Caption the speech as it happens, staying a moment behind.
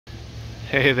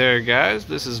Hey there guys,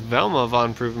 this is Velma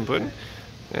von Proven Pudding,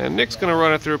 and Nick's going to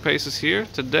run her through her paces here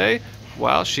today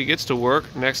while she gets to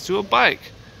work next to a bike.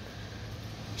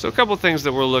 So a couple things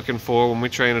that we're looking for when we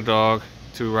train a dog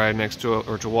to ride next to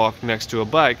or to walk next to a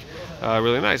bike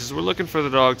really nice is we're looking for the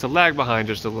dog to lag behind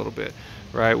just a little bit,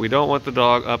 right? We don't want the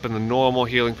dog up in the normal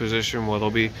heeling position where they'll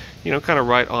be, kind of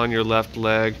right on your left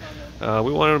leg.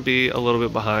 We want to be a little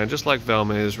bit behind, just like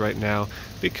Velma is right now,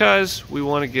 because we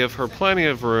want to give her plenty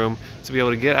of room to be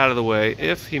able to get out of the way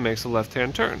if he makes a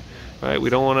left-hand turn, right? We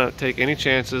don't want to take any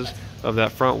chances of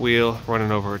that front wheel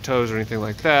running over her toes or anything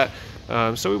like that.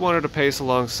 So we want her to pace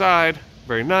alongside,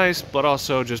 very nice, but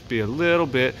also just be a little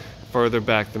bit further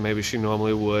back than maybe she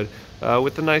normally would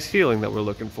with the nice heeling that we're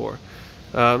looking for.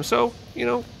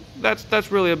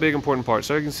 That's really a big important part.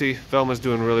 So you can see Velma's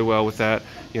doing really well with that,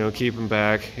 keeping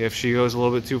back. If she goes a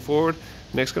little bit too forward,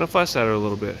 Nick's gonna fuss at her a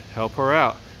little bit, help her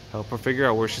out, help her figure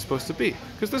out where she's supposed to be.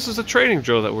 Because this is a training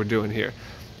drill that we're doing here.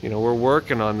 We're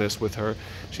working on this with her.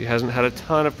 She hasn't had a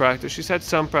ton of practice. She's had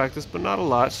some practice, but not a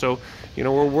lot. So,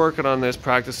 we're working on this,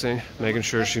 practicing, making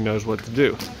sure she knows what to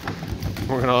do.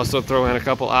 We're gonna also throw in a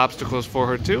couple obstacles for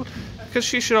her too, because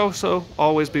she should also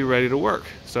always be ready to work.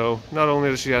 So not only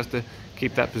does she have to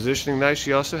keep that positioning nice,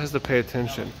 she also has to pay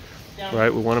attention,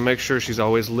 right? We want to make sure she's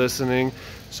always listening.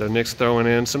 So Nick's throwing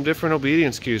in some different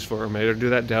obedience cues for her. Made her do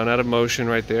that down out of motion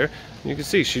right there. You can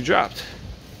see she dropped,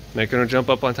 making her jump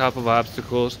up on top of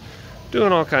obstacles,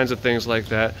 doing all kinds of things like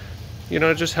that.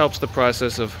 It just helps the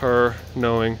process of her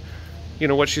knowing,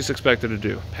 what she's expected to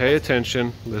do. Pay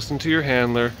attention, listen to your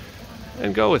handler,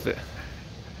 and go with it.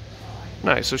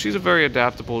 Nice. So she's a very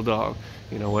adaptable dog.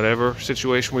 Whatever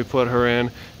situation we put her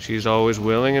in, she's always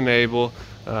willing and able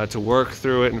to work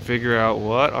through it and figure out,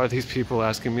 what are these people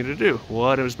asking me to do?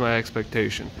 What is my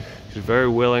expectation? She's a very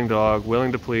willing dog,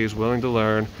 willing to please, willing to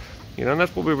learn. And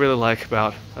that's what we really like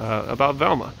about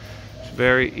Velma. She's a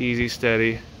very easy,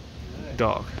 steady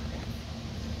dog.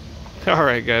 All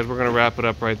right, guys, we're going to wrap it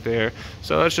up right there.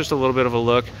 So that's just a little bit of a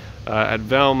look at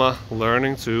Velma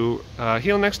learning to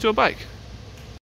heel next to a bike.